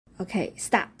Okay,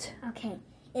 start. Okay,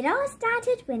 it all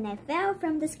started when I fell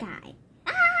from the sky.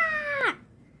 Ah!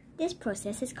 This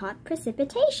process is called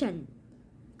precipitation.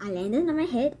 I landed on my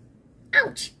head.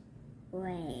 Ouch!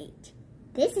 Wait,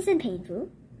 this isn't painful.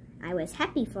 I was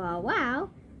happy for a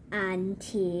while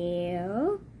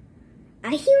until a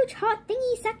huge hot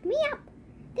thingy sucked me up.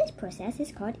 This process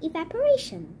is called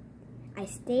evaporation. I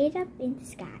stayed up in the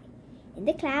sky, in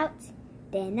the clouds.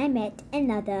 Then I met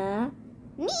another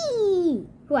me.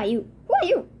 Who are you? Who are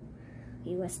you?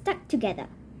 We were stuck together.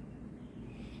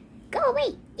 Go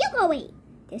away! You go away!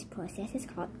 This process is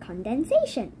called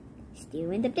condensation.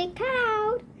 Still in the big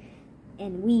cloud.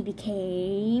 And we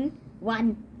became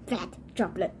one fat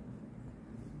droplet.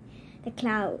 The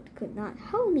cloud could not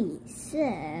hold me,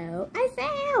 so I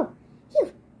fell.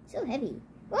 Phew, so heavy.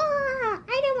 Wah,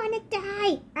 I don't want to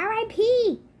die.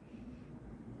 R.I.P.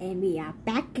 And we are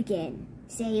back again.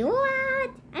 Say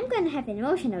what? I'm gonna have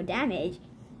emotional damage.